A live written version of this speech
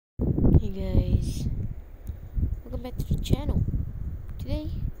guys, welcome back to the channel. Today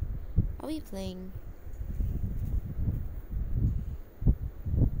I'll be playing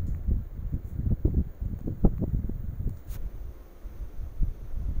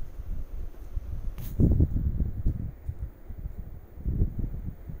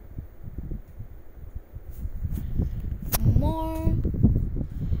more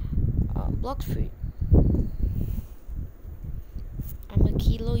blox fruit. I'm a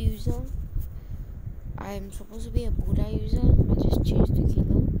kilo user. I'm supposed to be a Buddha user. I just changed to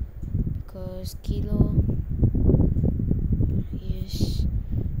kilo because kilo is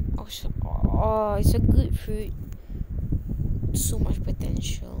also, it's a good fruit. So much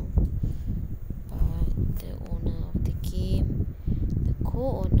potential, but the owner of the game, the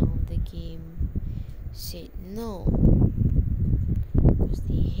co-owner of the game, said no because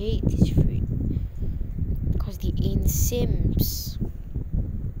they hate this fruit because they ain't Sims.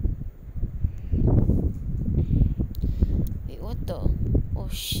 Wait, what the? Oh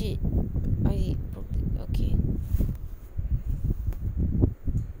shit! I broke it. Okay.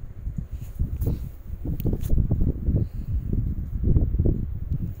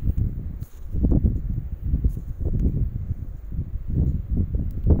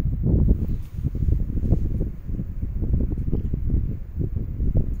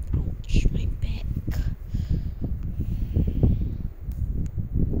 Ouch, my back.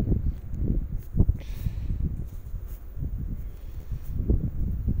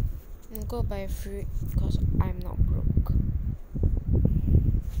 I'm gonna buy fruit because I'm not broke.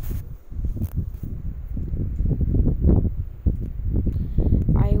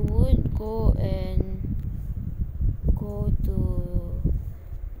 I would go to,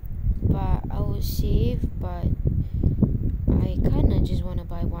 but I would save, but I kinda just wanna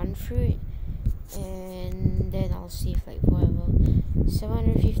buy one fruit and then I'll save like forever.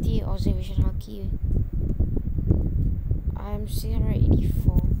 750 observation haki. I'm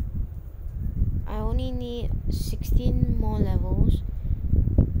 684. I only need 16 more levels.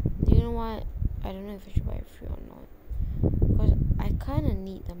 Do you know what? I don't know if I should buy a fruit or not, because I kinda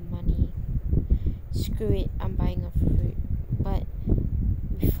need the money. Screw it, I'm buying a fruit. But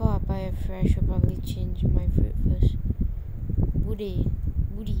before I buy a fruit, I should probably change my fruit first. Booty.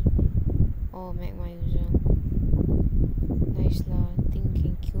 Oh, magma user. Nice lah. Thing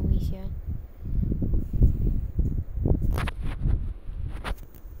can kill me here.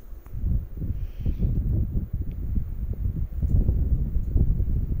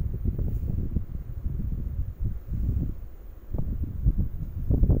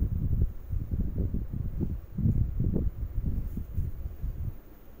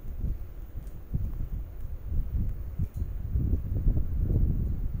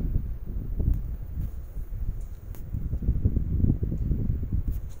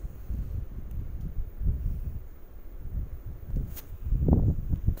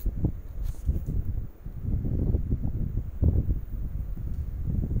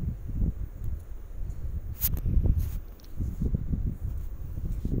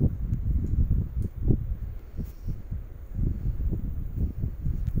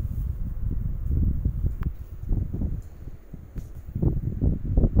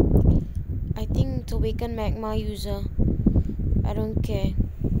 I think to awaken magma user. I don't care.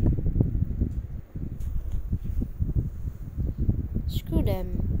 Screw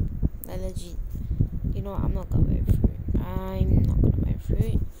them. I legit. You know, I'm not gonna buy fruit. I'm not gonna buy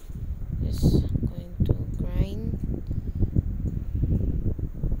fruit. Just going to grind.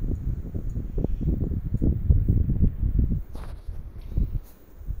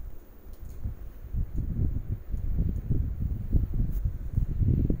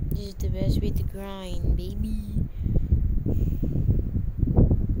 This is the best way to grind, baby.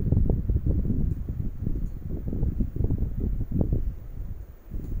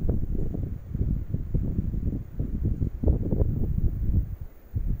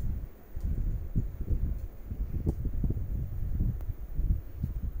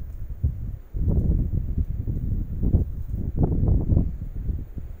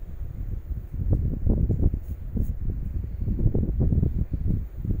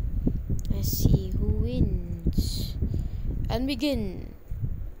 Let's see who wins. And begin.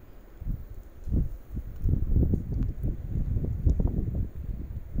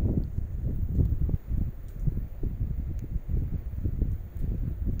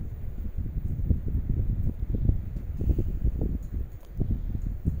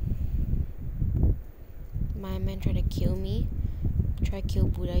 My man trying to kill me. Try kill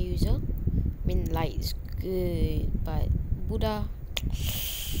Buddha user. I mean, light is good, but Buddha.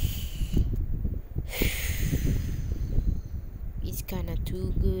 kinda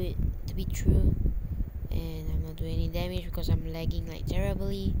too good to be true, and I'm not doing any damage because I'm lagging like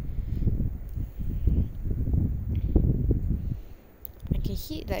terribly. I can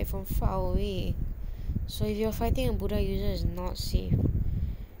hit like from far away. So if you're fighting a Buddha user, it's not safe.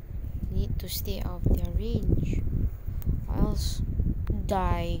 You need to stay out of their range, or else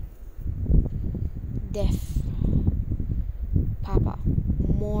die. Death. Papa.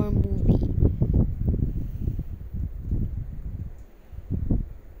 More movie.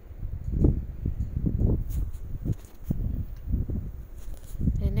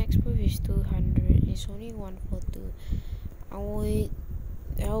 The next move is 200. It's only 142. I would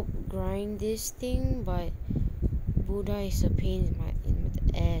help grind this thing, but Buddha is a pain in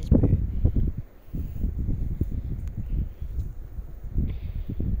the ass, bro.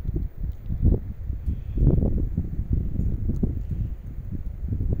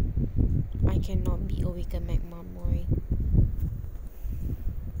 I cannot be Awakened Magma Mori.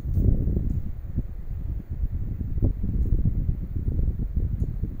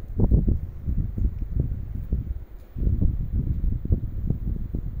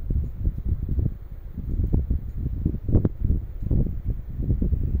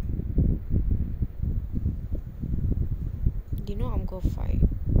 You know I'm gonna fight.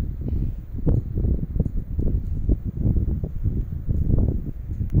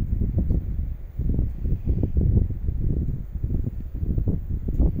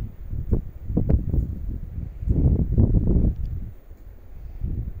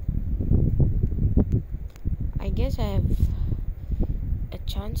 I guess I have a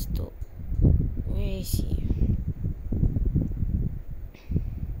chance to. Where is he?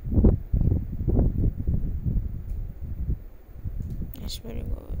 I swear to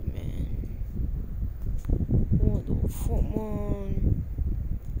God, man. What the fuck, man?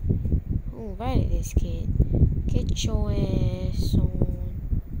 Who invited this kid? Get your ass on.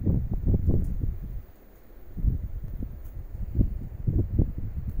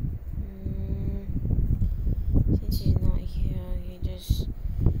 Since he's not here, he just.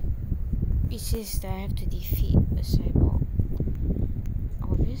 It's just that I have to defeat a cyborg.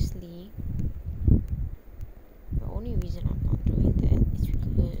 Obviously, the only reason I'm not doing that is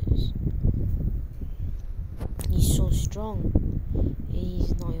because he's so strong and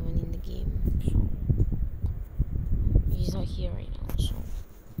he's not even in the game, so he's not here right now, so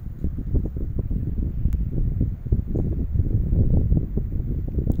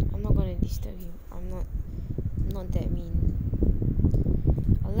I'm not gonna disturb him. I'm not that mean.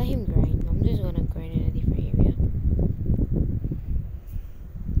 I'll let him grind. I'm just gonna grind in a different area.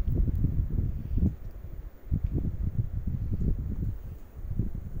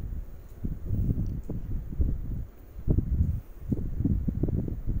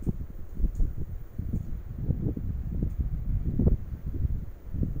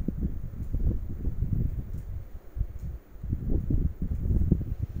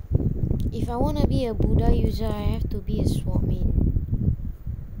 If I wanna be a Buddha user, I have to be a sword main.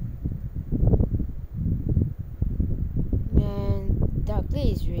 Man,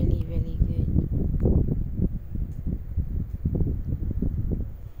 Darkblade is really, really good.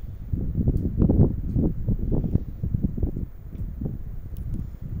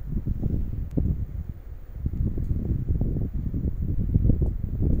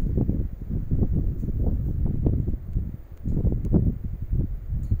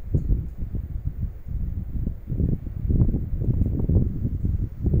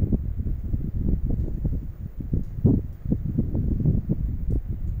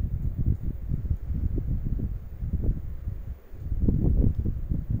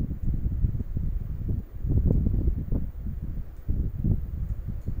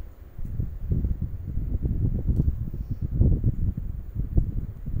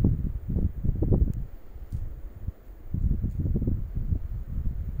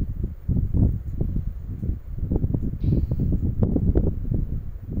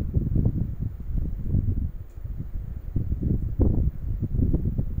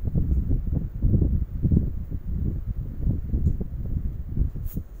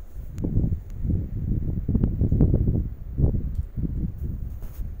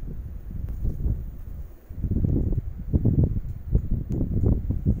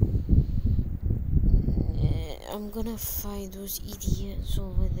 I'm gonna fight those idiots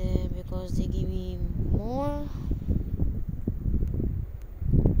over there because they give me more,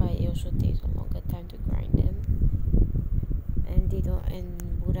 but it also takes a longer time to grind them, and they don't,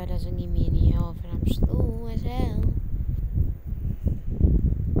 and Buddha doesn't give me any health, and I'm slow as hell.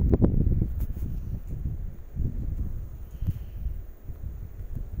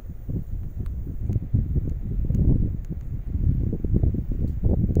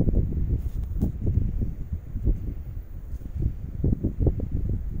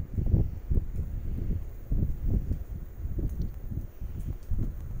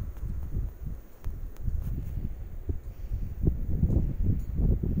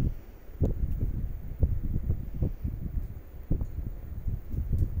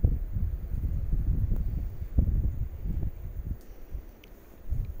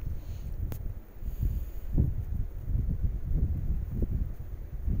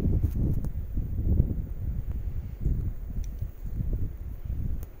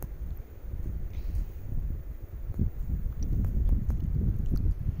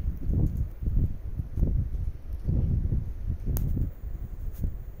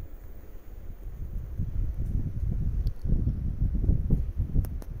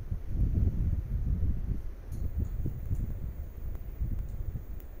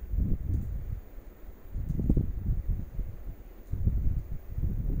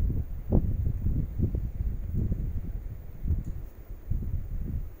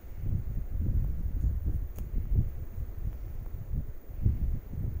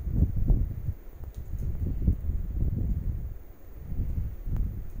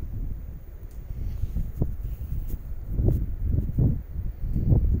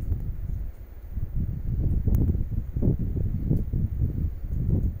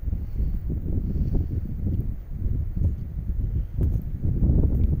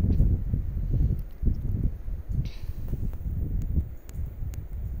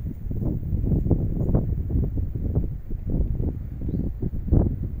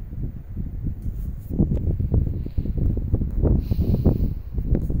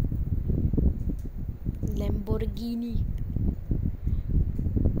 Lamborghini.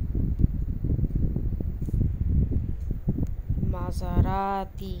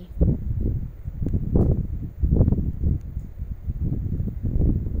 Maserati.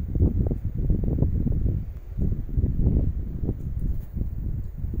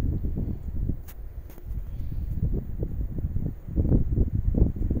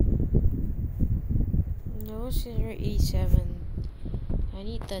 No, 687. I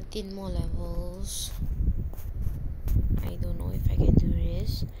need 13 more levels. I don't know if I can do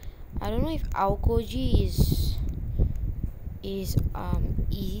this. I don't know if Aokoji is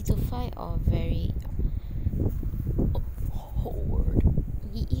easy to fight or very hard.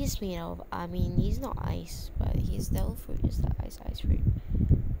 He is made of, I mean, he's not ice, but his devil fruit is the ice fruit.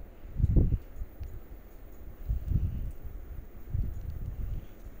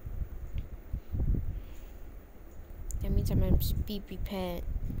 That means I must be prepared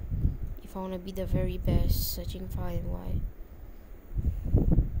if I want to be the very best searching far and wide.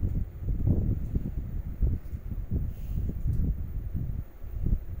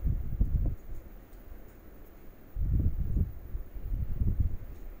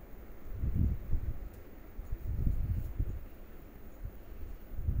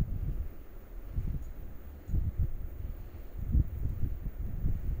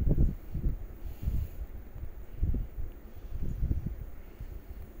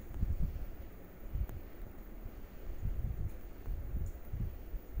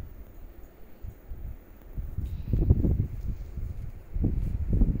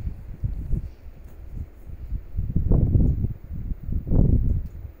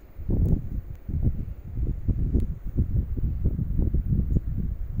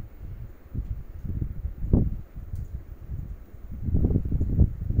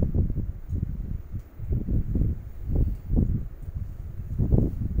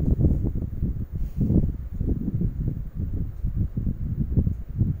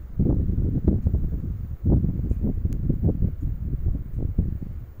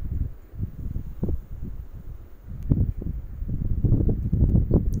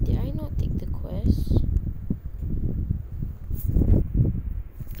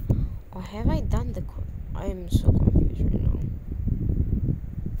 Have I done the quest? I am so confused right now.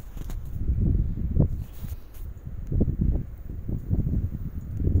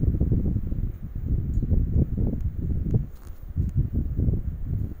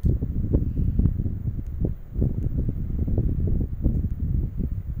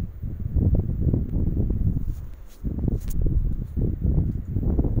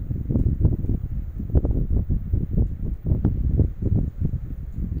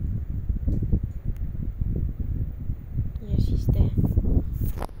 Yes, he's there.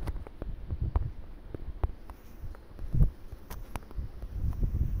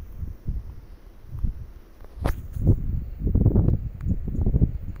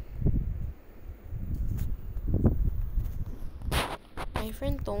 My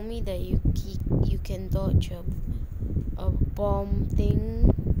friend told me that you can dodge a bomb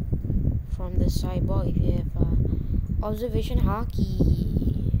thing from the cyborg if you have observation haki.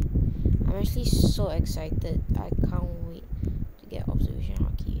 I'm actually so excited. I can't wait to get observation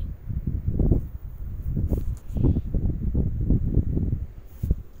haki.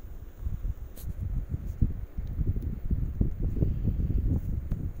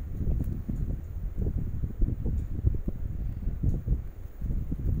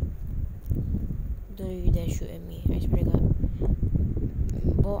 Don't you dare shoot at me, I swear to God.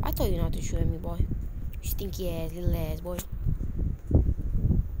 Boy, I thought you know how to shoot at me, boy. You stinky ass, little ass, boy.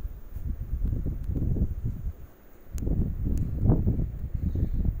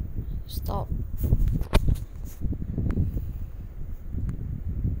 Stop.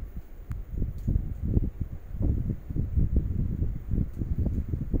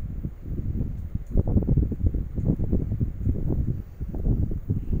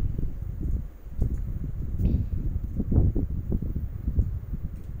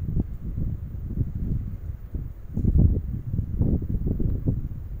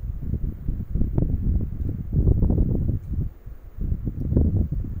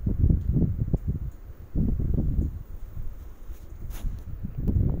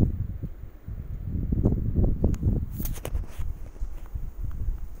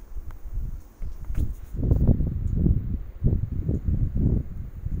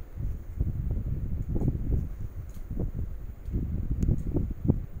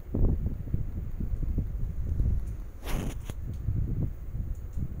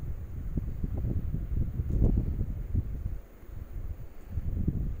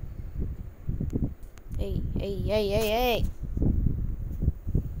 Hey.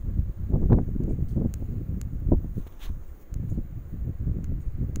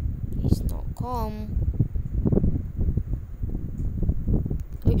 Calm.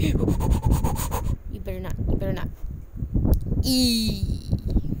 You better not. You better not. I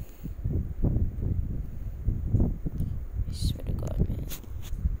swear to God, man.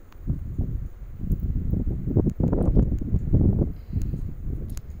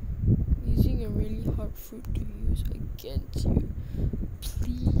 I'm using a really hard fruit to use against you.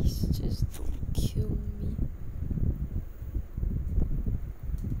 Please, just don't kill me.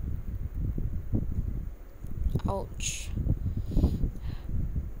 Ouch.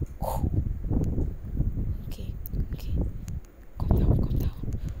 Okay, okay. Calm down, calm down.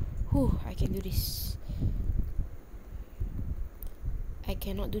 Whew, I can do this. I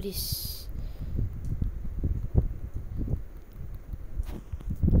cannot do this.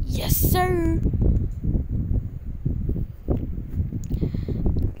 Yes, sir!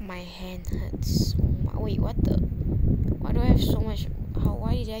 My hand hurts. Wait, what the? Why do I have so much?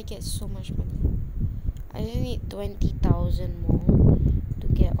 Why did I get so much money? I just need 20,000 more to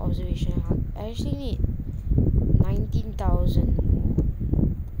get observation hub. I actually need 19,000 more.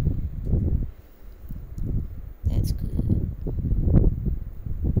 That's good.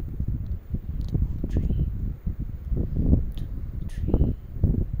 2, 3. 2, 3.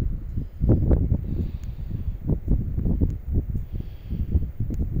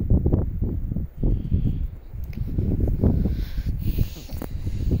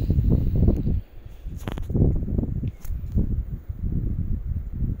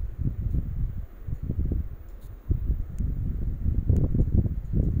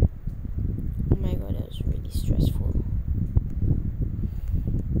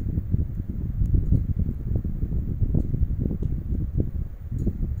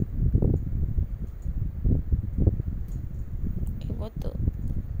 What the?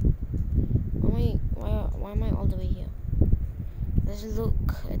 Why am I all the way here? Let's look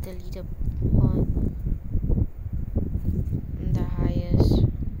at the leaderboard. I'm the highest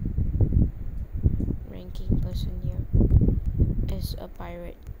ranking person here is a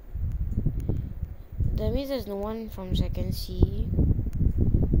pirate. That means there's no one from second C.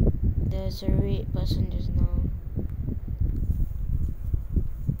 There's a red person just now.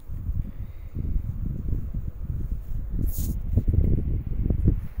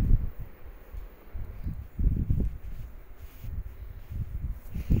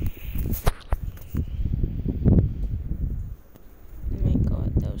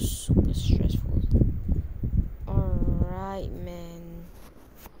 Super stressful. Alright, man.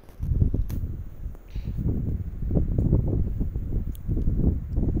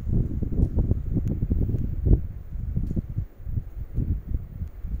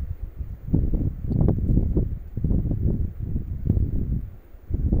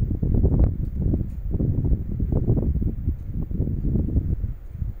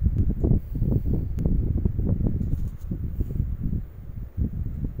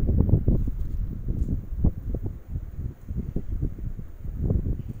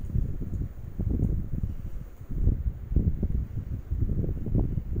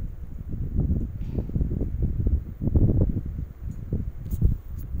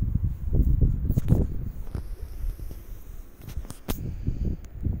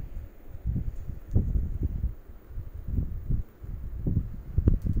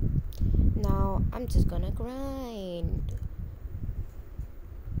 I'm just gonna grind.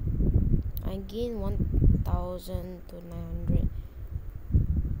 I gain 1,000 to 900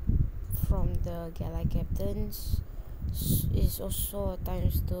 from the gala captains. It's also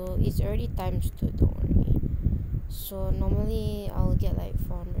times 2. It's already times 2, don't worry. So normally I'll get like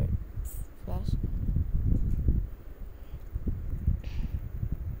 400 plus.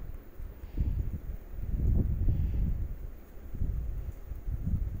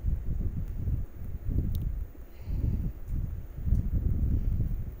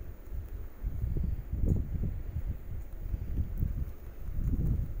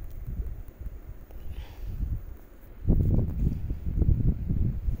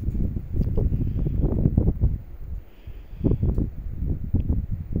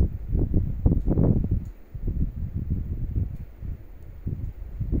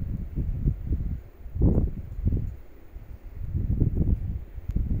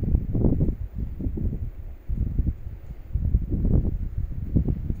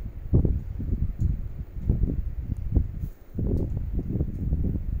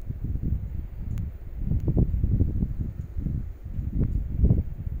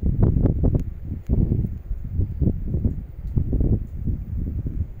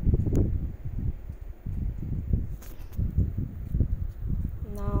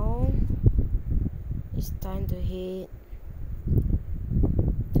 Time to hit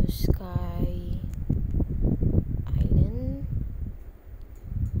to Sky Island.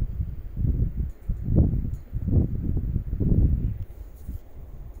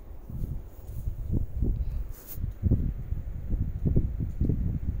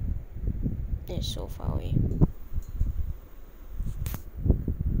 It's so far away.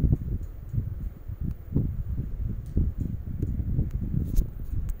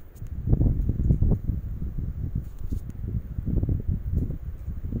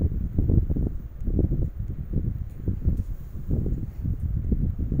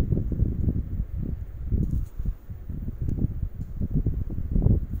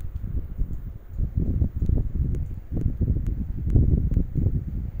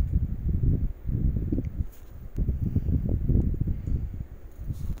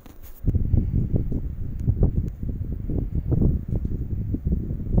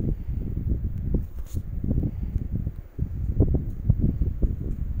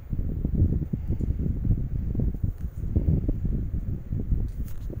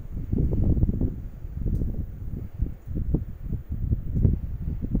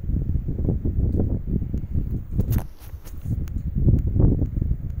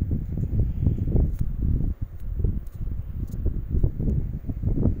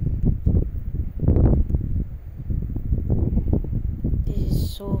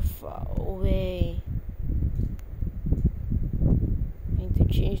 So far away. I need to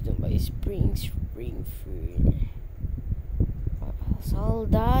change to my spring food. Or else I'll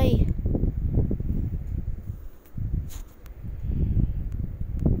die.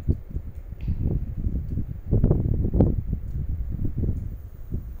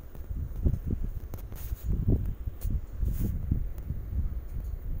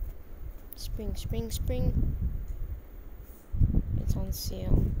 Spring. It's on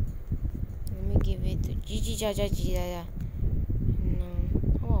sale. Let me give it to Gigi Jaja. No,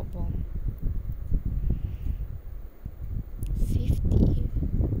 how about bomb? 50.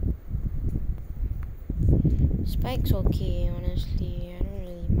 Spike's okay, honestly. I don't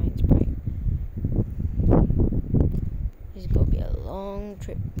really mind Spike. It's gonna be a long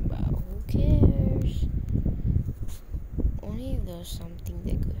trip, but who cares? Only if there's something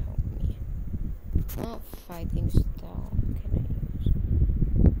that could help me. Not fighting style. Can I use?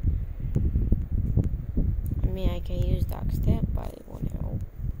 I mean, I can use dark step, but it won't help.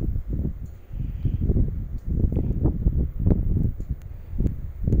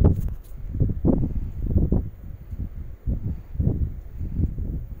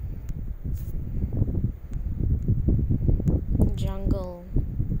 Jungle.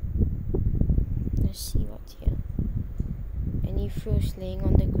 Let's see what's here. Any fruits laying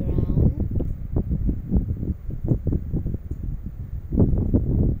on the ground?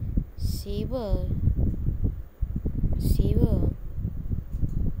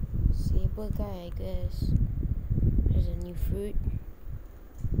 Saber guy, I guess. There's a new fruit.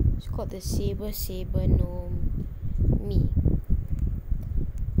 It's called the saber no me.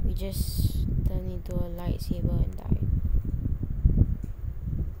 We just turn into a lightsaber and die.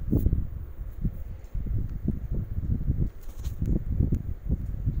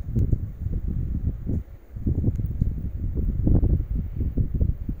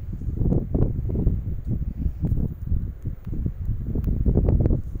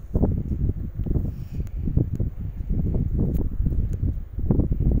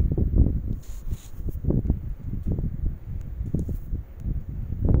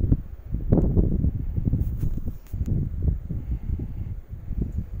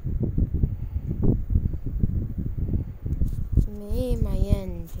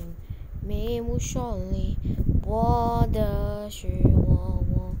 Surely, 我的是我。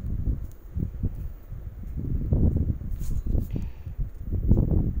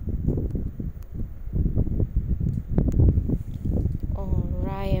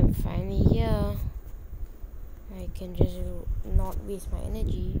Alright, I'm finally here. I can just not waste my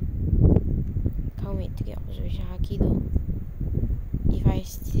energy. Can't wait to get observation haki though. If I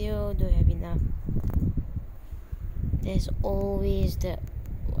still don't have enough, there's always the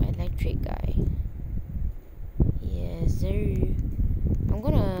electric guy. Yes sir. I'm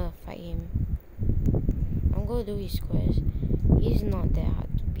gonna fight him. I'm gonna do his quest. He's not that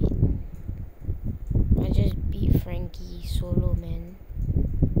hard to beat. I just beat Frankie solo, man.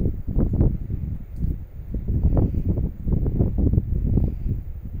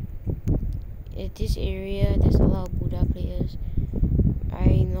 In this area there's a lot of Buddha players.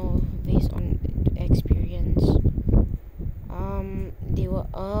 I know based on experience. They were,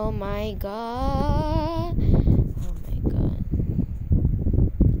 oh my god. Oh my god.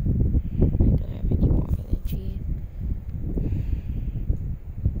 I don't have any more energy.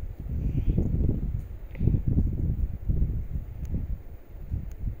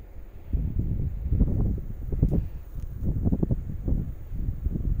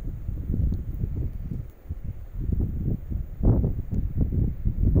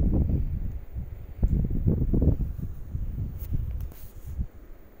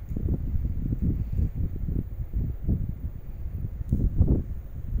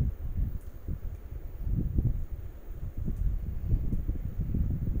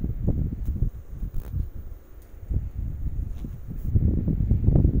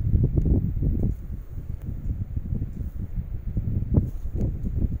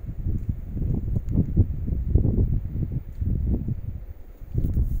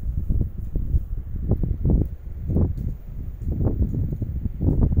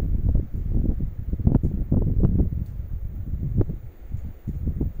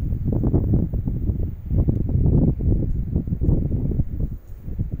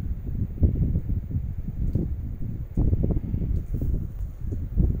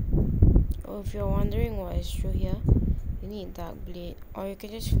 if you're wondering what is true here, you need dark blade, or you can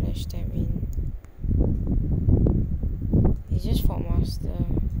just flash them in. It's just for master.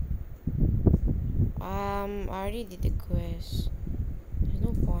 I already did the quest. There's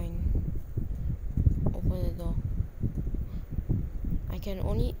no point. Open the door.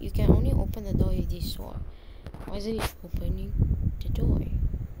 You can only open the door with this sword. Why isn't it opening the door?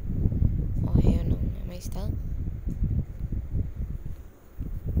 Oh hell no, am I stuck?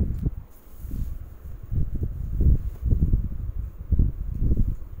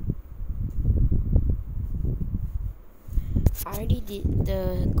 I already did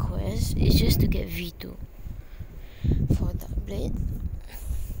the quest. It's just to get V2 for dark blade.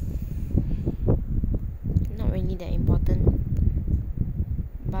 Not really that important,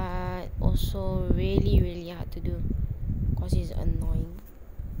 but also really hard to do because it's annoying.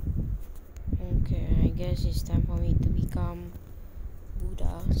 Okay, I guess it's time for me to become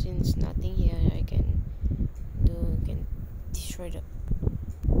Buddha, since nothing here I can do can destroy the...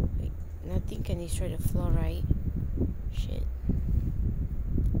 Wait, nothing can destroy the floor, right? Shit.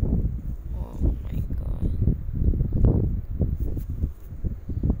 Oh my god.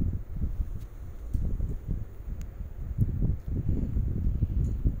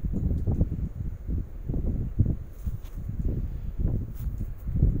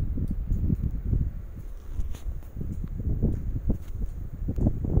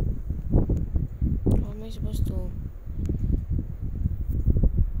 What am I supposed to...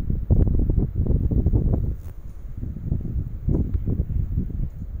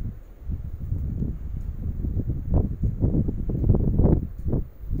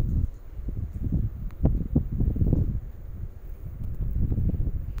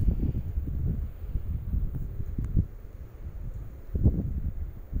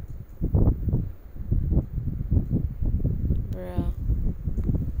 Bruh.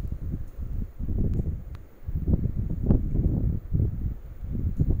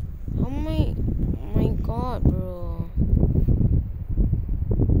 Oh my god, bro.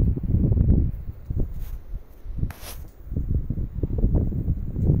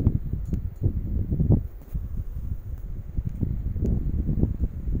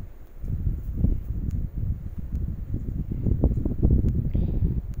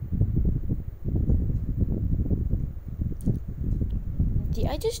 Did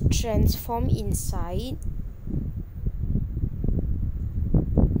I just transform inside?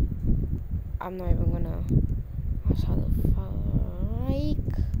 I'm not even gonna ask how the fuck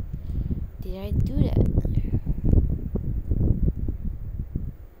did I do that?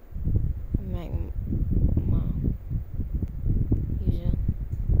 Magma user.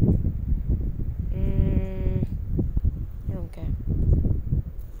 I don't care.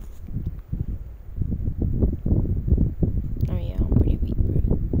 Oh yeah, I'm pretty weak, bro.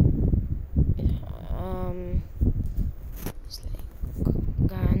 It's like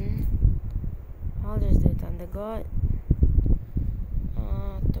gun. How does the thunder god?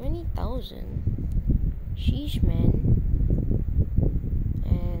 20,000. Sheesh, man.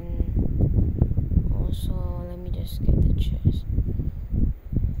 And also, let me just get the chest.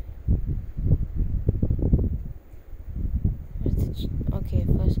 Okay,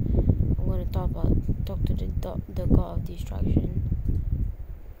 first I'm gonna talk to the god of destruction.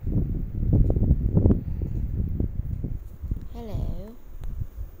 Hello.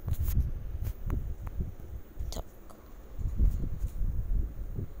 Talk.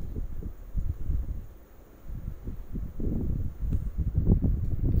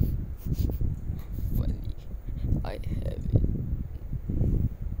 Funny. I have it.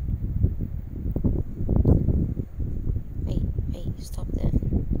 Hey, stop that.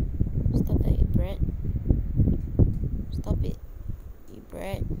 Stop that, you brat. Stop it, you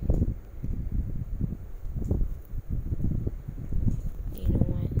brat. You know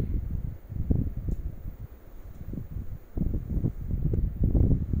what?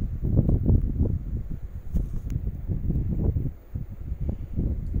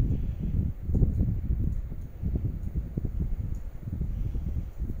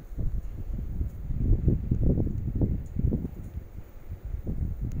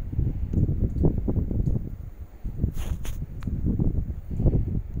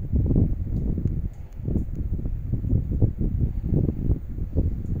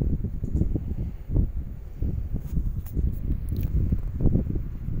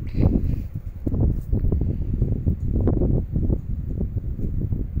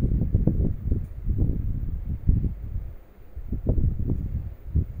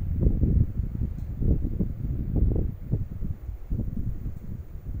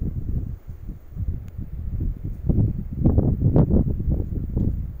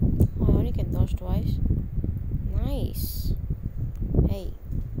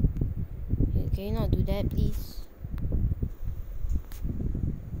 Can you not do that, please?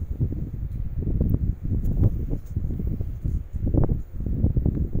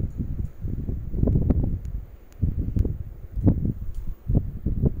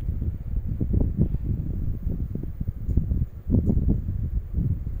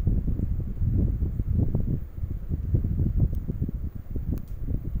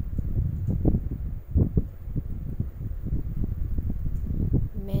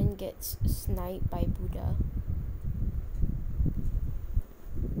 Man gets sniped by Buddha.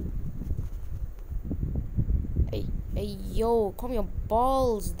 Hey, yo, calm your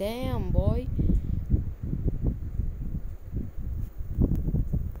balls, damn, boy.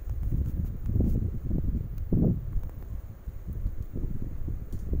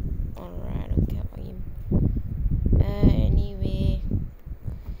 Alright, I don't care about him. Anyway,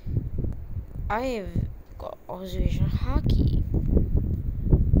 I have got observation hockey.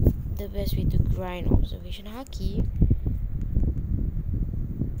 The best way to grind observation hockey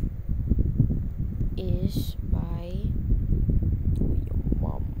is by your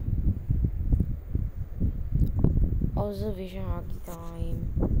mom. Observation hockey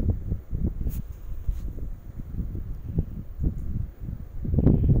time.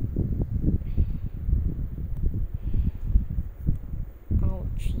 Oh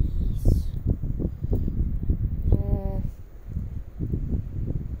jeez. No.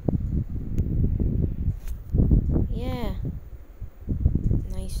 Yeah.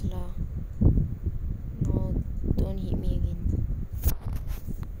 Nice lah. No, don't hit me again.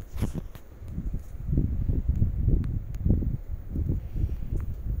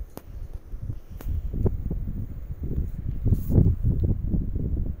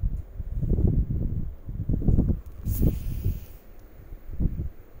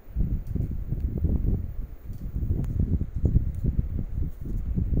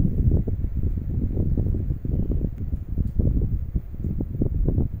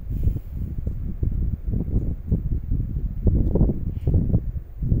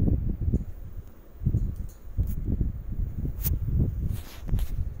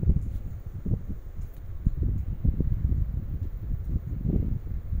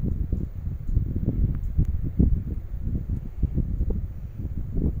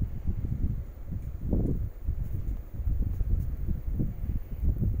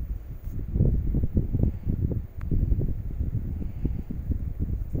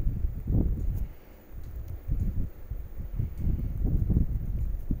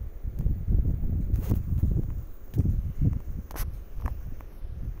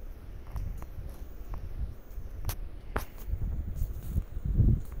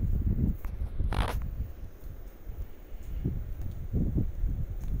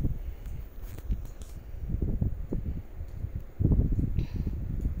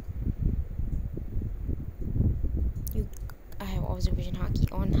 I have observation hockey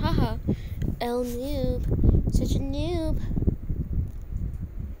on. Haha. El noob. Such a noob.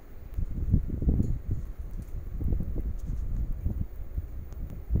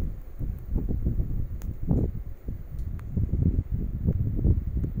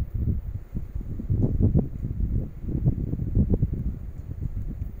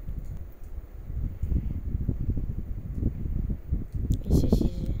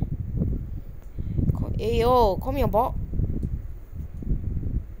 Hey yo, call me a bot.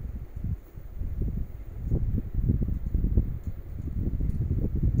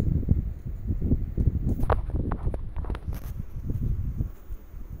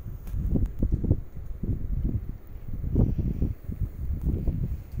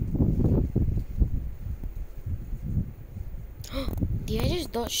 Did I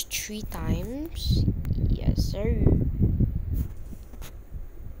just dodge 3 times? Yes, sir.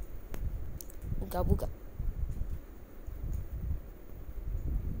 Booga booga.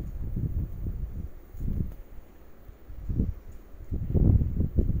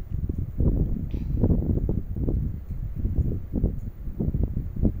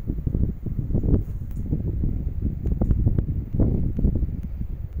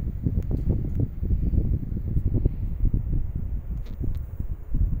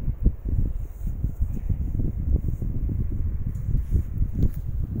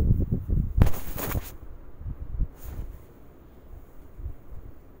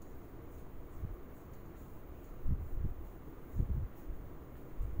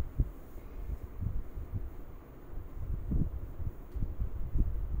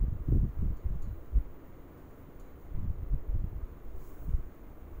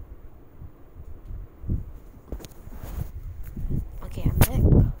 Okay, I'm back.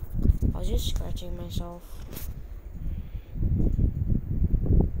 I was just scratching myself.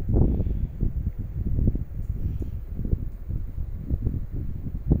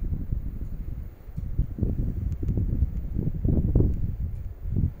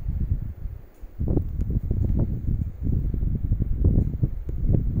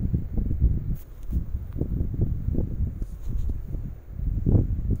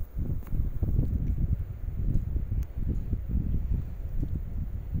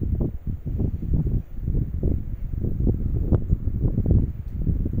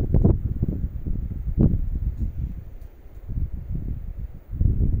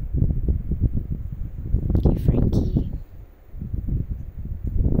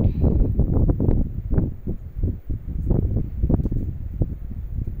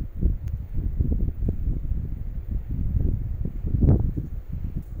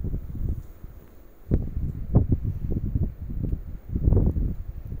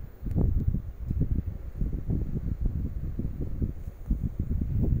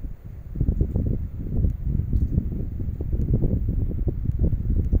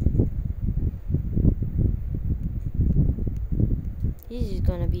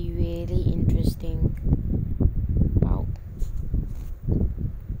 gonna be really interesting. Wow.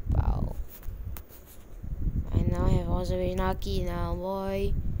 Wow. And now I have also Naki now,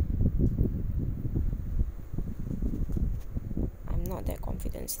 boy. I'm not that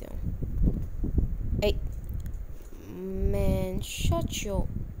confident still. Hey. Man, shut your...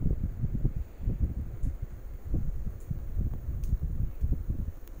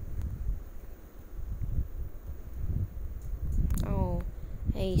 Oh.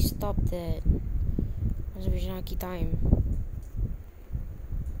 Hey, stop that. It's Naki time.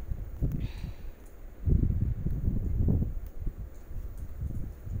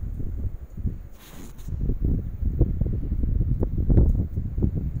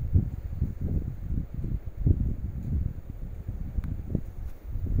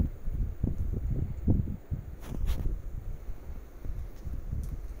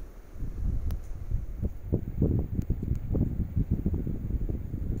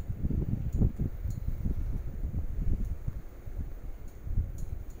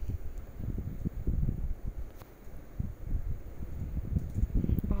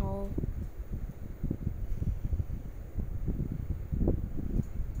 Oh.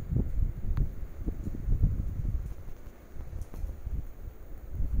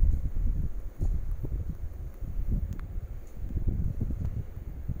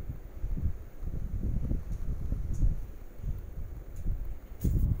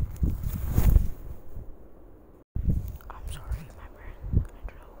 I'm sorry, my brain. I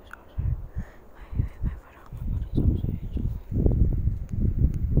don't know who's outside. My mother's outside.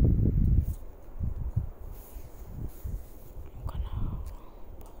 I'm gonna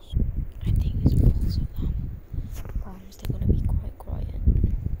pause. I think it's false alarm. But I'm still gonna be quite quiet.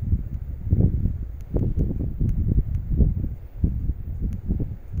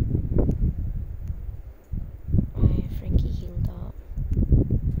 My Frankie healed up.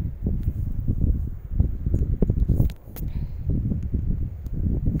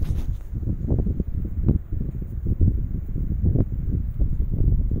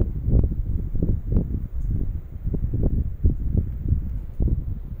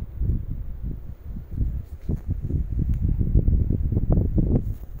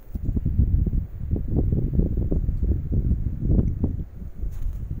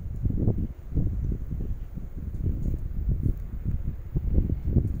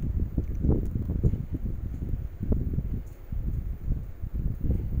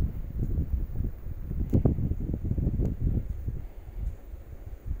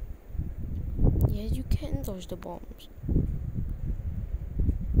 Yes, you can dodge the bombs.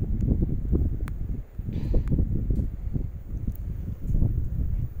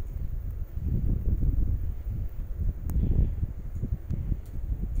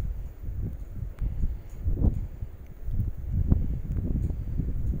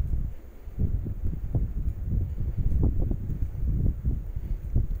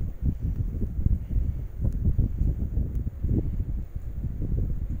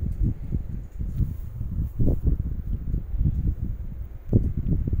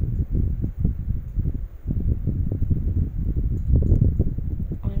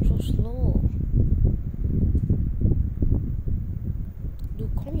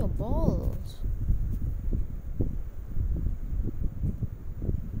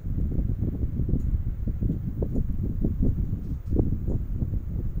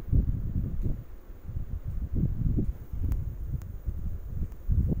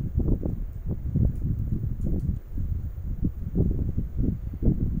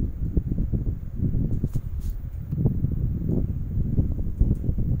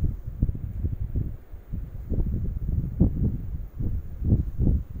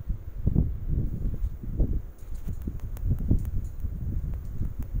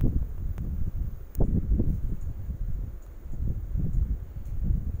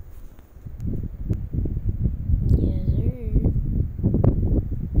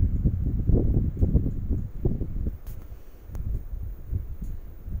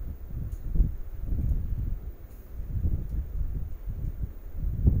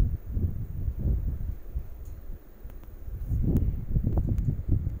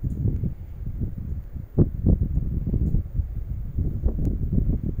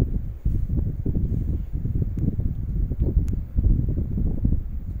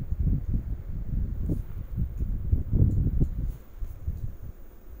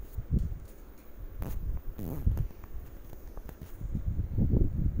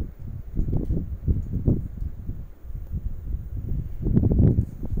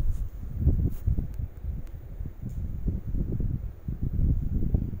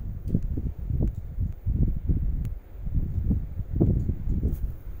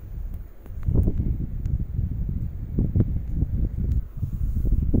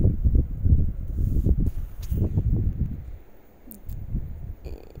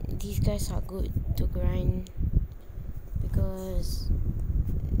 guys are good to grind because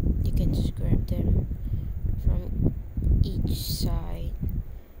you can just grab them from each side,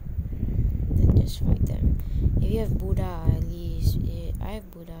 then just fight them. If you have Buddha, at least I have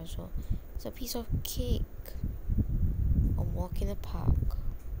Buddha, so it's a piece of cake. A walk in the park.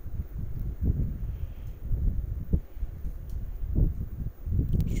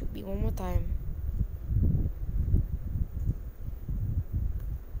 Should be one more time.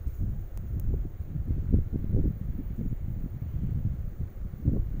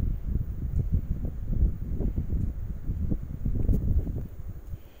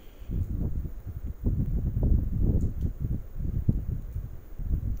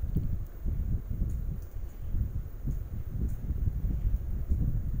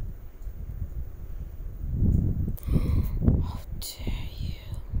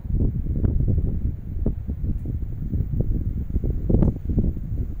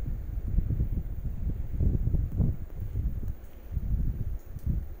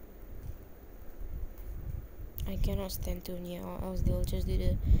 I cannot stand too near, or else they'll just do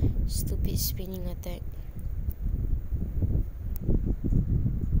the stupid spinning attack.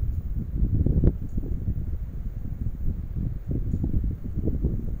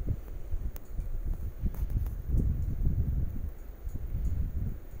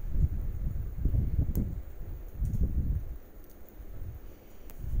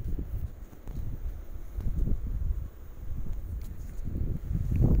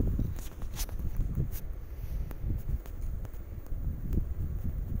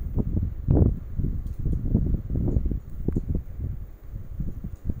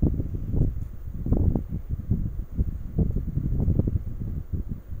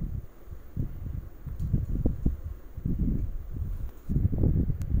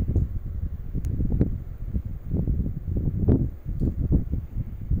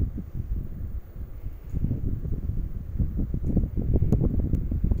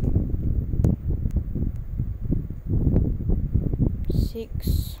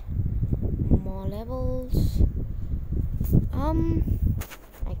 Six more levels.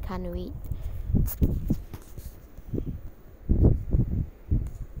 I can't wait.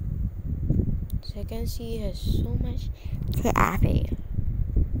 Second C has so much to offer.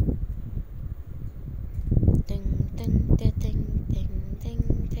 Ding ding ding ding ding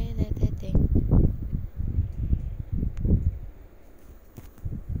ding ding ding ding.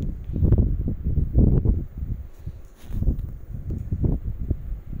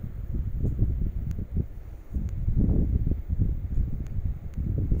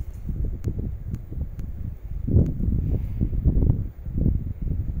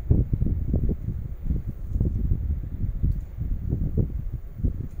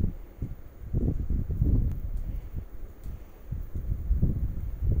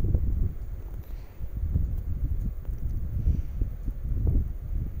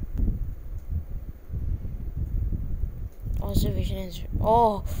 Observation is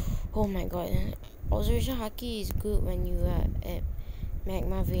oh my god, observation haki is good when you are at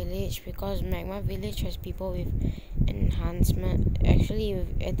Magma Village, because Magma Village has people with enhancement. Actually,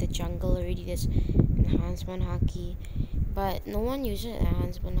 at the jungle already there's enhancement haki, but no one uses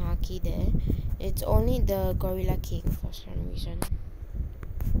enhancement haki there. It's only the Gorilla King for some reason.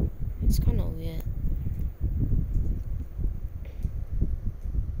 It's kind of weird.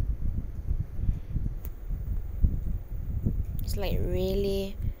 It's like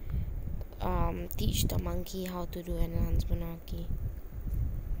really teach the monkey how to do enhancement haki.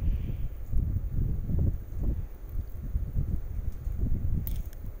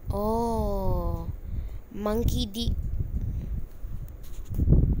 Oh, monkey deep.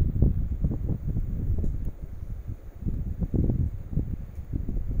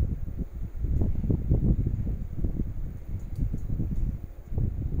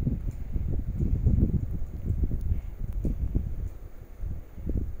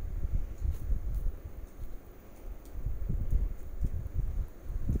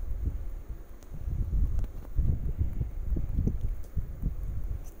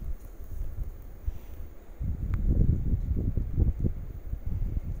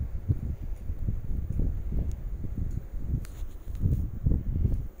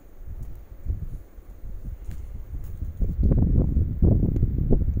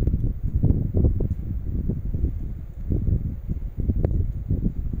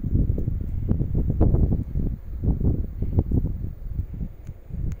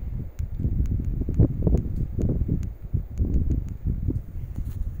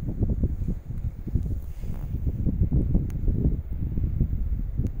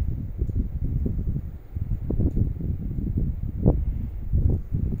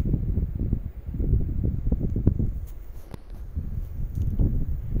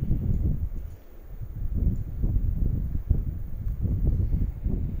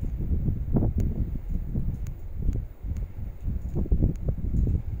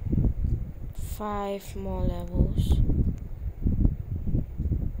 5 more levels.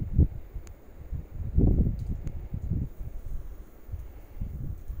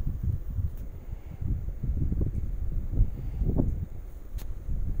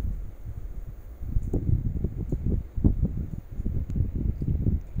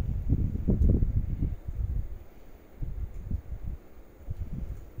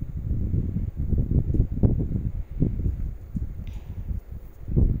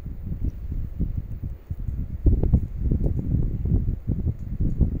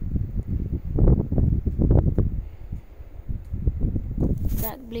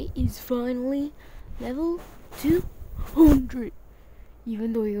 That blade is finally level 200,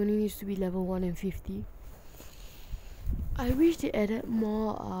 even though it only needs to be level 150. I wish they added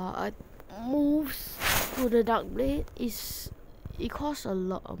more moves to the dark blade. It costs a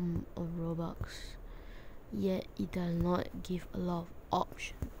lot of Robux, yet it does not give a lot of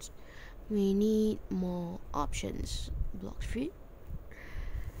options. We need more options. Blox free.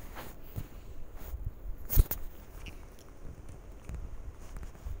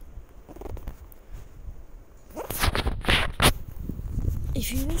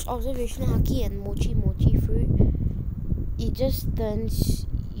 If you use observation haki and mochi fruit, it just turns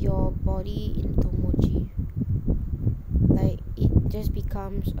your body into mochi. Like, it just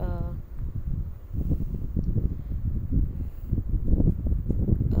becomes a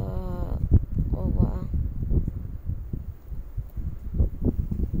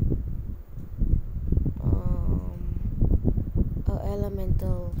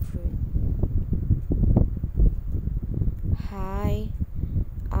elemental fruit. Hi,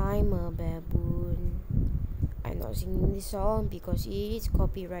 I'm a baboon. I'm not singing this song because it is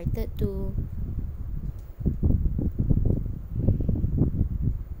copyrighted too.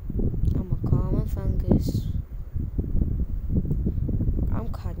 I'm a common fungus. I'm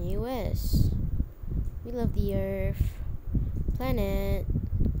Kanye West. We love the earth, planet,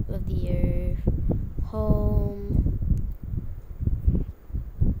 love the earth, home.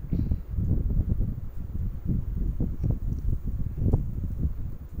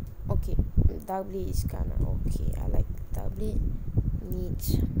 Okay, dark blade is kinda okay. I like dark blade.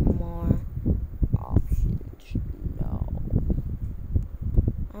 Needs more options. No.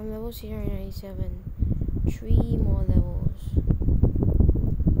 I'm level 097. 3 more levels.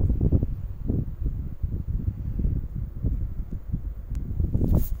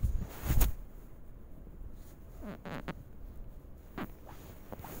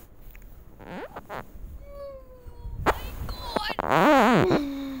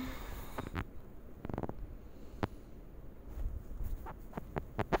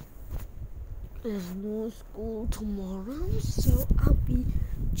 There's no school tomorrow, so I'll be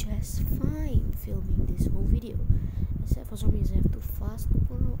just fine filming this whole video. Except for some reason I have to fast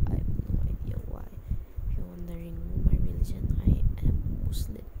tomorrow. I have no idea why. If you're wondering my religion, I am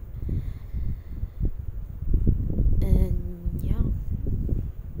Muslim. And yeah.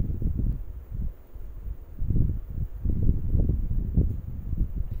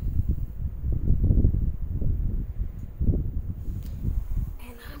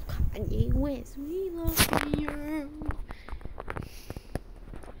 And I'm Kanye West. We love the earth,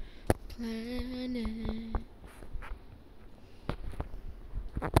 planet.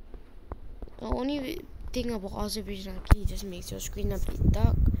 The only thing about observation key just makes your screen a bit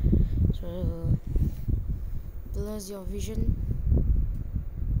dark, so blurs your vision.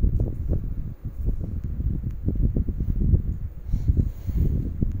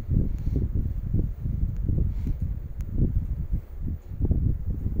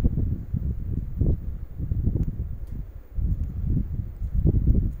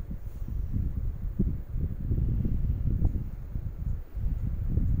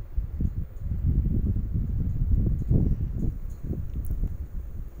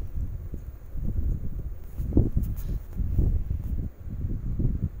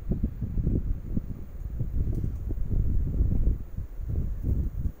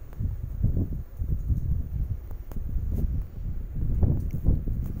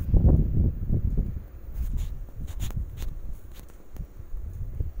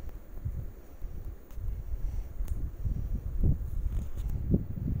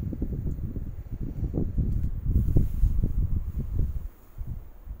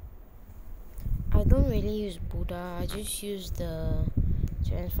 I don't really use Buddha, I just use the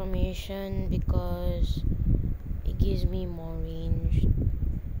transformation because it gives me more range.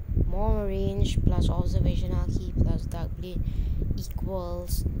 More range plus observation haki plus dark blade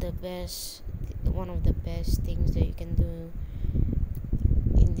equals the best, one of the best things that you can do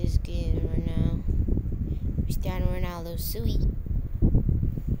in this game right now. Cristiano Ronaldo, suey.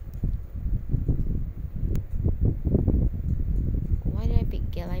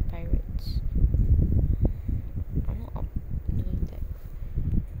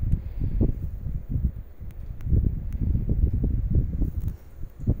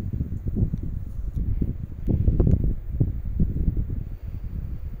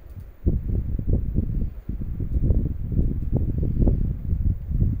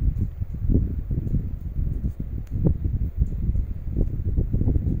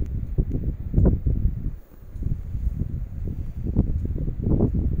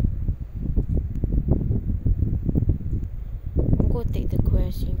 take the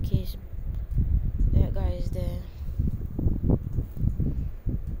quest in case that guy is there.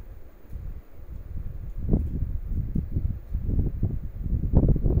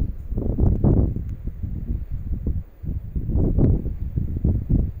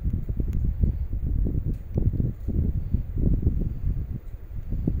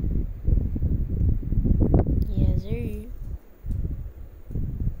 Yes, sir.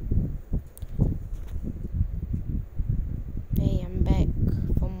 Hey, I'm back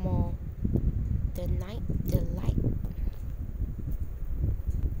for more. The Night Delight.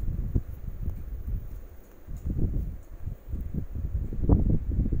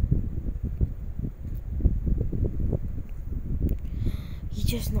 He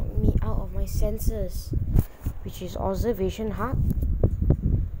just knocked me out of my senses, which is observation hack.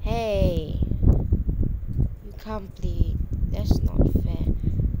 Hey, you can't play. That's not fair.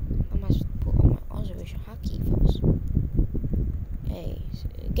 I must put on my observation hockey first. Hey,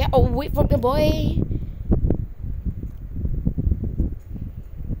 get away from the boy.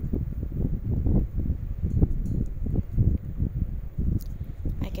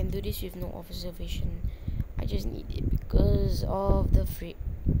 I can do this with no observation. I just need it because of the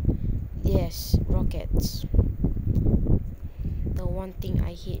yes, rockets. The one thing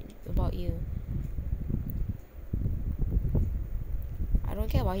I hate about you. I don't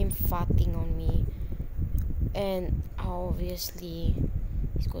care about him farting on me. And obviously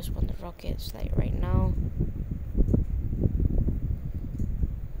he's going to spawn the rockets like right now.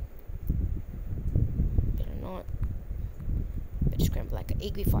 Better not. Better scramble like an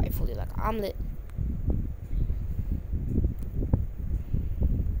egg before I fold it like an omelet.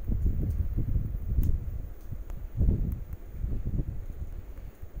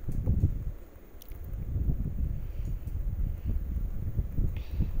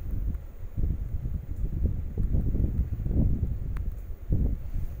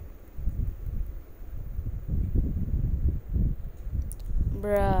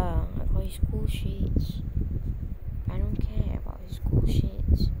 Bruh, I got his cool shades. I don't care about his cool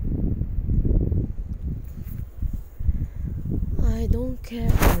shades. I don't care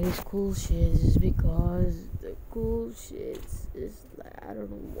about his cool shades because the cool shades is like, I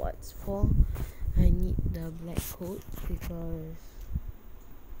don't know what's for. I need the black coat because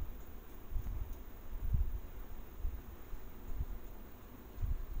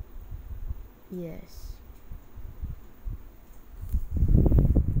yes.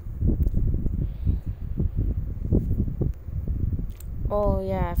 Oh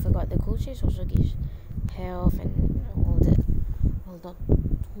yeah, I forgot the cool shades also gives health and all that.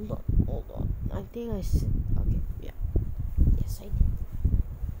 Hold on. I think I said okay, yeah. Yes, I did.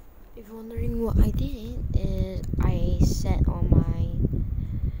 If you're wondering what I did is I set on my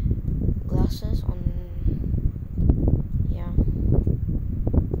glasses on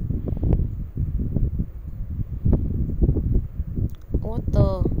what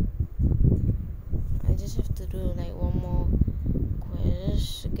the I just have to do like one more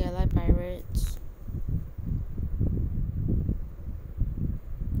quest, get like pirates.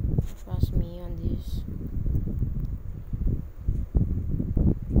 Trust me on this.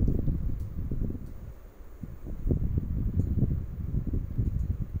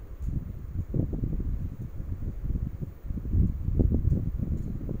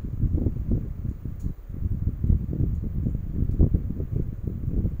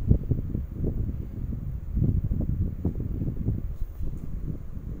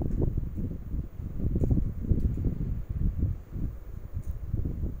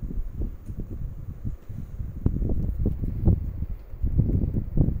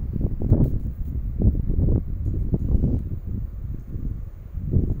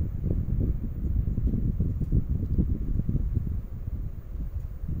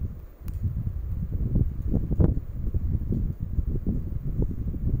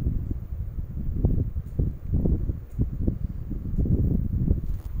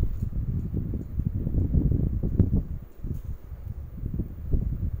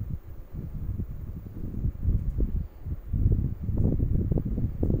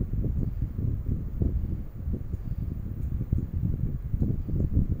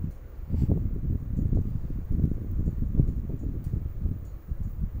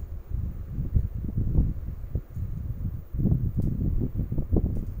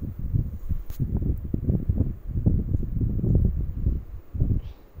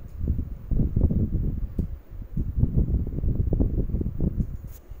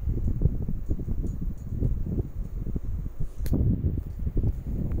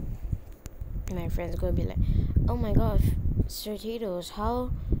 My friend's gonna be like, oh my god, Sir Tatos,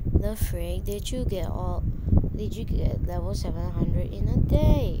 how the frick did you did you get level 700 in a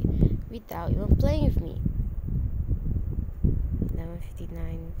day without even playing with me?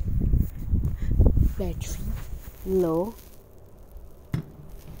 11:59. Battery low.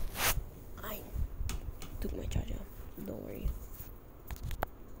 I took my charger. Don't worry.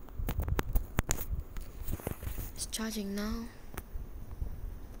 It's charging now.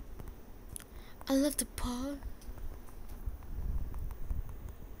 I love the part.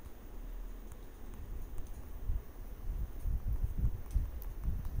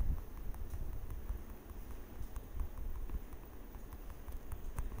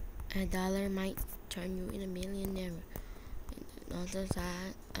 $1 might turn you in a millionaire. Not the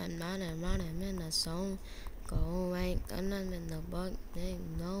side, I'm not a running in the song. Go away, I'm in the book, they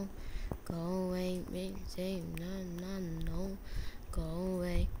know. Go away, big say no. Go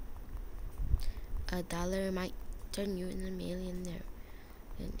away. $1 might turn you in a millionaire.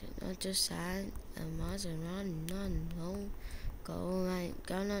 Not just sad, I'm not a running, no. Go away,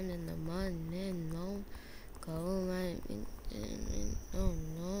 I'm in the mud, no. Go away,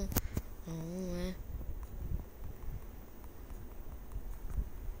 no. Oh,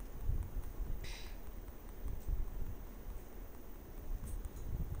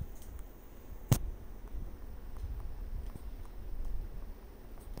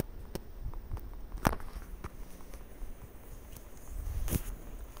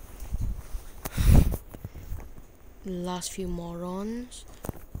 last few morons.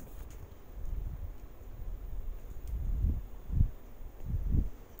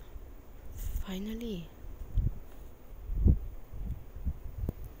 Finally.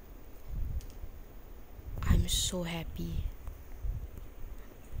 I'm so happy.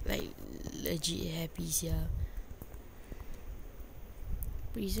 Like legit happy, yeah.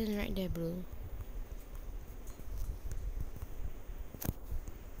 Prison right there, bro.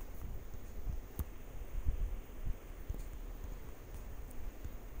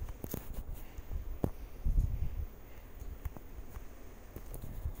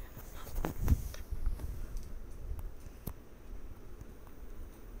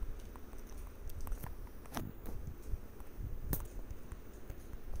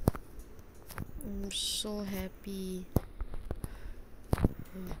 I'm so happy.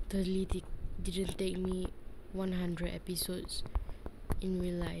 Totally didn't take me 100 episodes in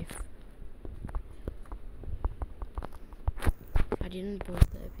real life. I didn't post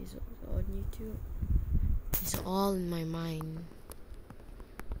the episodes on YouTube. It's all in my mind.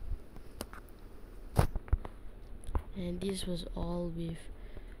 And this was all with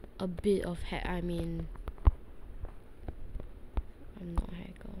a bit of I'm not a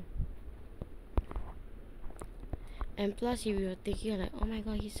hacker. And plus, if you're thinking like, oh my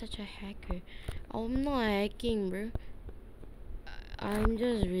god, he's such a hacker. I'm not hacking, bro. I'm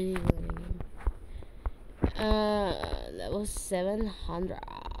just really learning. That was 700.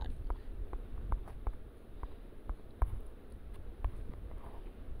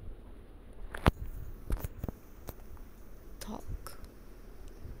 Talk.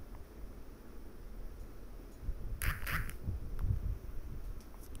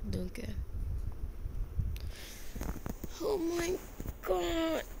 Don't care. Oh my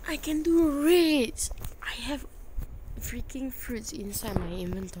god, I can do raids. I have freaking fruits inside my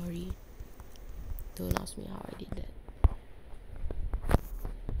inventory. Don't ask me how I did that.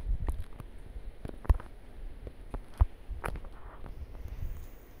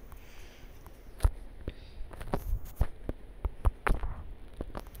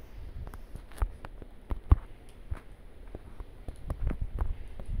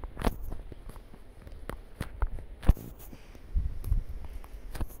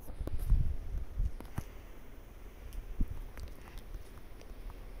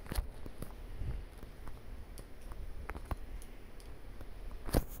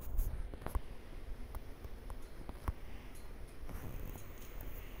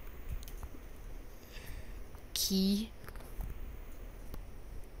 Key.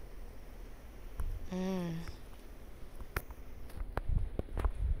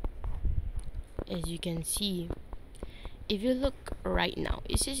 As you can see, if you look right now,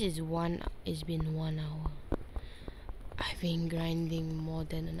 it says it's been 1 hour. I've been grinding more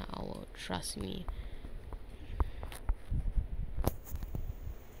than an hour, trust me.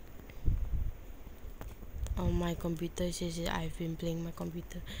 On my computer says that I've been playing my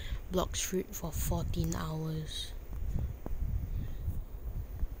computer blox fruit for 14 hours.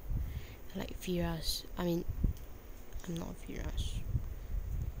 Like Firas. I'm not Firas.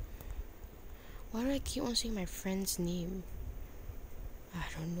 Why do I keep on saying my friend's name? I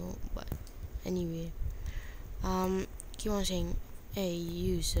don't know, but anyway. Keep on saying, hey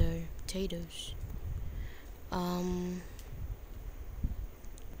user, potatoes. I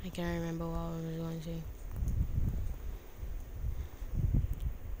can't remember what I was going to say.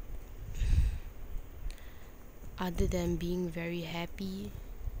 Other than being very happy,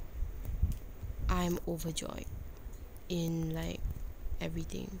 I'm overjoyed in like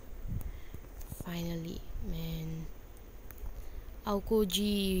everything. Finally, man.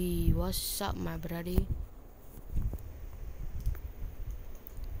 Aukoji, what's up, my brother?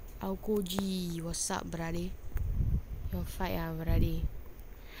 Aukoji, what's up, brother? You fight, brother.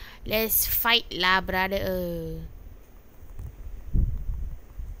 Let's fight, lah, brother.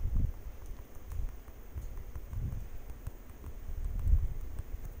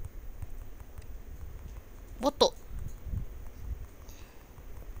 What the?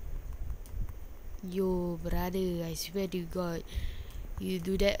 Yo, brother, I swear to God, you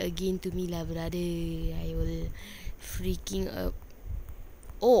do that again to me, lah, brother. I will freaking up.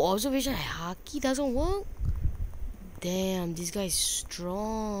 Oh, observation haki doesn't work? Damn, this guy is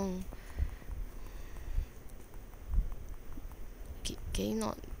strong. Can you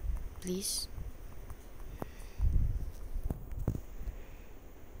not, please?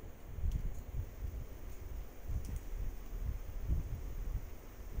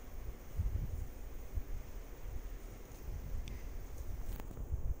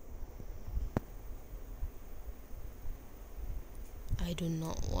 I do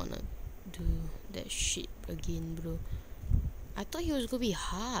not wanna do that shit again, bro. I thought he was gonna be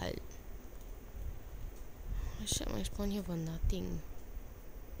hard. I set my spawn here for nothing.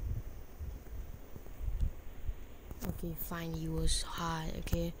 Okay, fine, he was hard,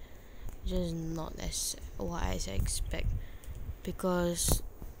 okay? Just not as what I expect. Because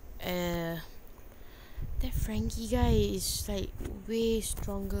that Frankie guy is like way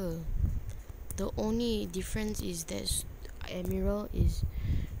stronger. The only difference is that Emerald is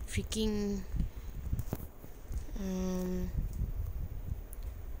freaking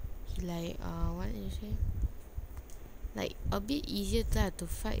he like what did you say? Like a bit easier to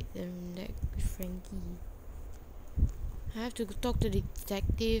fight than that Frankie. I have to talk to the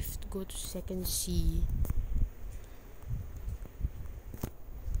detective to go to second C.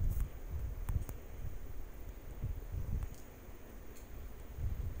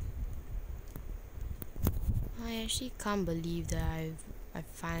 I actually can't believe that I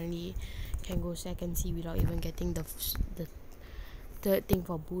finally can go second C without even getting the third thing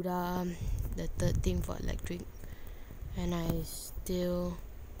for Buddha, the third thing for electric, and I still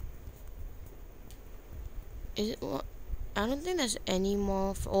is it what? I don't think there's any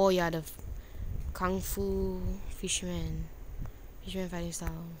more. Oh yeah, the Kung Fu Fishman fighting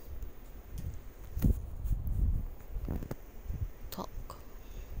style. Talk.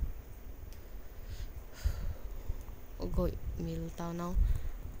 Go middle town now.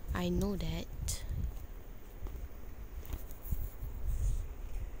 I know that.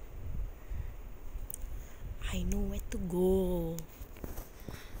 I know where to go.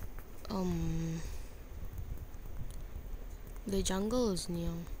 The jungle is near.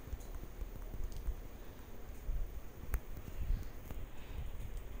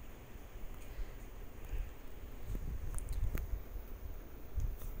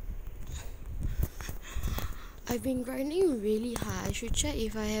 I've been grinding really hard. I should check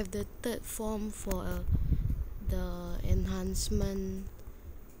if I have the third form for the enhancement,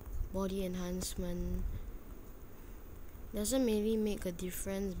 body enhancement. Doesn't really make a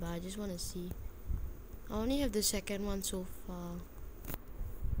difference, but I just want to see. I only have the second one so far.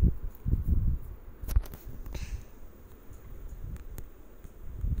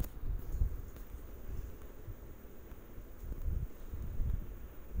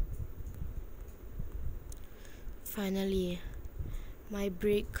 Finally, my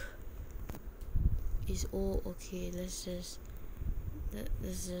break is all okay. Let's just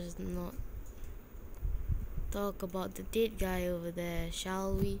not talk about the dead guy over there,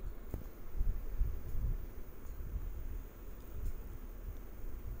 shall we?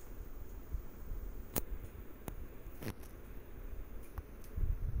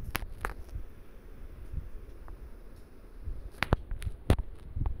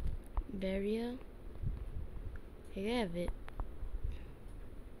 Barrier? You can have it.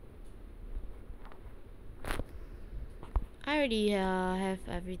 I already have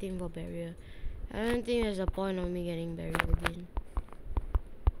everything for barrier. I don't think there's a point of me getting barrier again.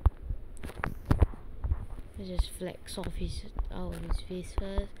 Let's just flex off out of his face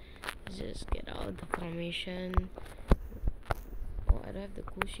first. Let's just get out of the formation. Oh, I don't have the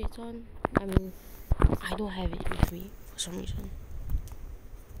cool shades on. I mean, I don't have it with me for some reason.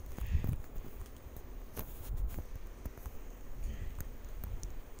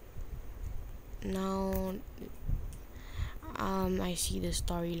 Now, I see the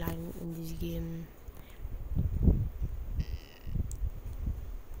storyline in this game.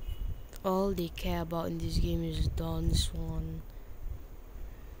 All they care about in this game is Dawn Swan.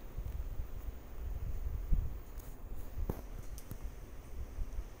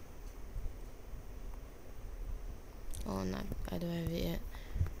 Oh no, I don't have it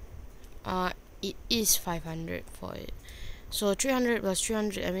yet. It is 500 for it. So 300 plus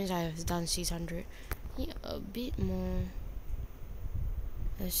 300, that means I have done 600. Yeah, a bit more.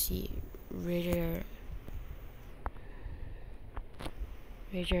 Let's see. Richard.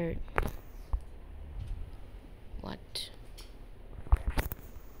 What?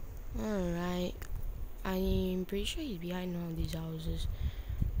 Alright. I'm pretty sure he's behind one of these houses.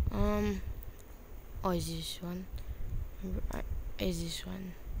 Oh, is this one? Is this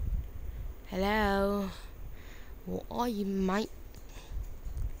one? Hello? Where are you, mate?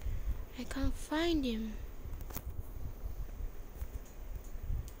 I can't find him.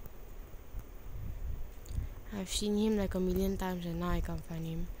 I've seen him like a million times and now I can't find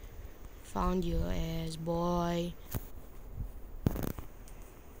him. Found your ass, boy.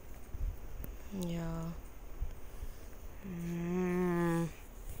 Yeah.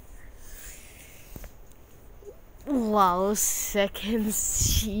 Wow, second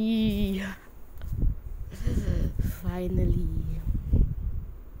C. Finally.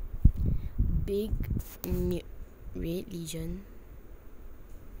 Big Red Legion.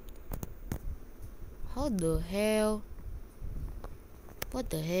 How the hell? What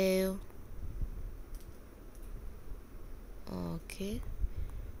the hell? Okay.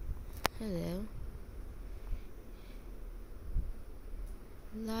 Hello.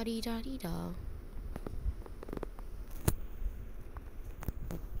 La di da di da.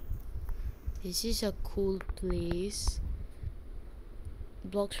 This is a cool place.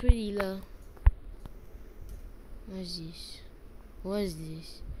 Blox for dealer. What's this? What's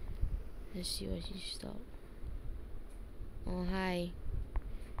this? Let's see what she stopped. Oh hi.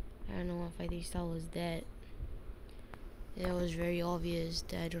 I don't know what fighting style was that. That was very obvious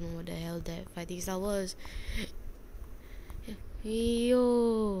that I don't know what the hell that fighting style was.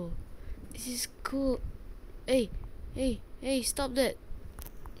 Yo, this is cool. Hey, stop that.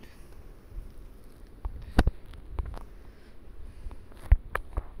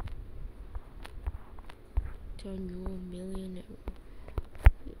 Turn you a millionaire.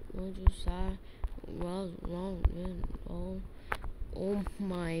 What you say? What's wrong, man? Oh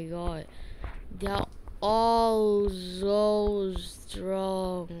my god. They're all so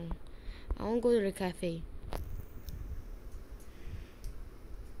strong. I want to go to the cafe.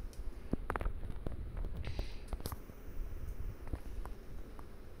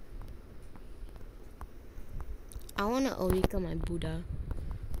 I want to awaken my Buddha.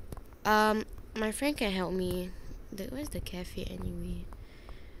 My friend can help me. Where's the cafe anyway?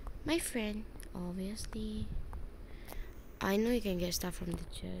 My friend, obviously. I know you can get stuff from the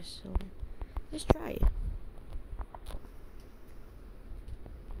chest, so let's try it.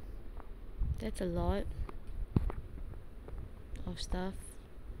 That's a lot of stuff.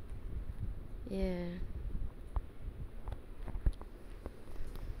 Yeah.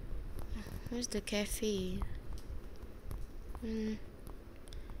 Where's the cafe?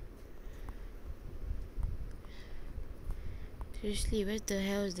 Seriously, where the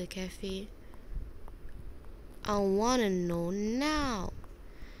hell is the cafe? I wanna know now.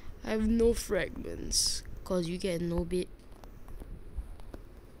 I have no fragments, cause you get no bit.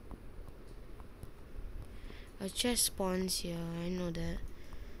 A chest spawns here, I know that.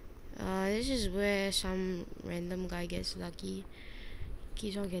 This is where some random guy gets lucky.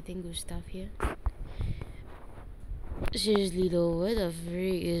 Keeps on getting good stuff here. Seriously though, where the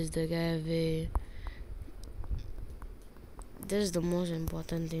freak is the cafe? This is the most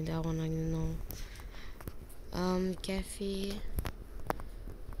important thing that I wanna know. Cafe.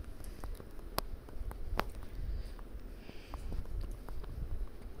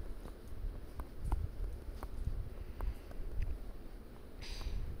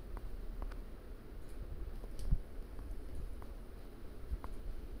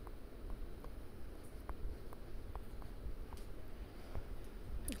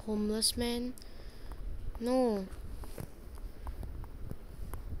 Homeless man? No.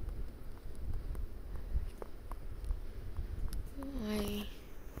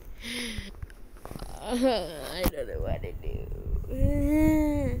 I don't know what to do.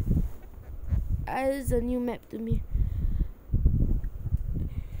 It's a new map to me.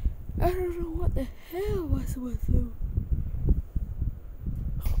 I don't know what the hell was supposed to do.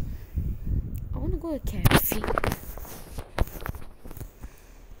 I wanna go to cafe.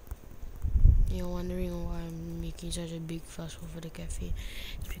 You're wondering why I'm making such a big fuss over the cafe.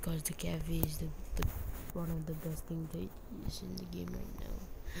 It's because the cafe is the one of the best things that is in the game right now.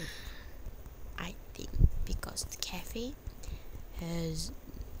 I think because the cafe has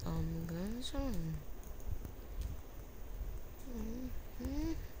guns on. I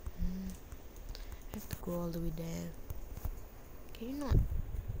have to go all the way there. Can you not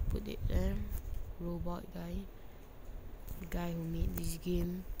put it there? Robot guy. The guy who made this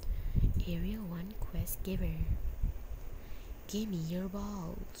game. Area 1 quest giver. Give me your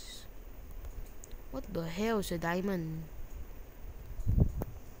balls. What the hell is a diamond?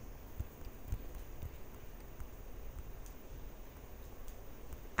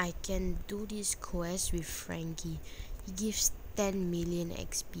 I can do this quest with Frankie. He gives 10 million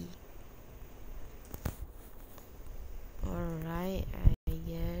XP. Alright, I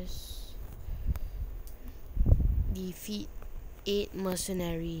guess. Defeat 8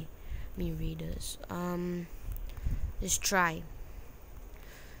 mercenary raiders. Let's try.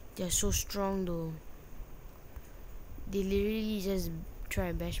 They're so strong though. They literally just try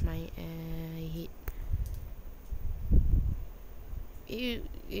to bash my head. You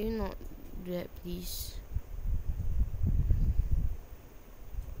not do that, please.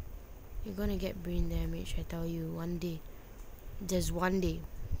 You're gonna get brain damage, I tell you, one day. Just one day.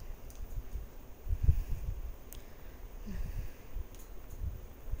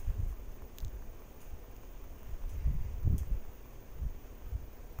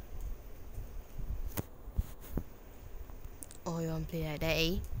 Oh, you wanna play like that,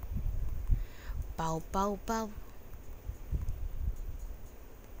 eh? Pow, pow, pow.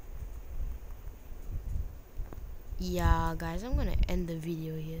 Yeah, guys, I'm gonna end the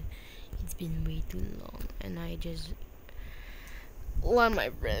video here. It's been way too long, and I just want my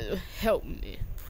friend to help me.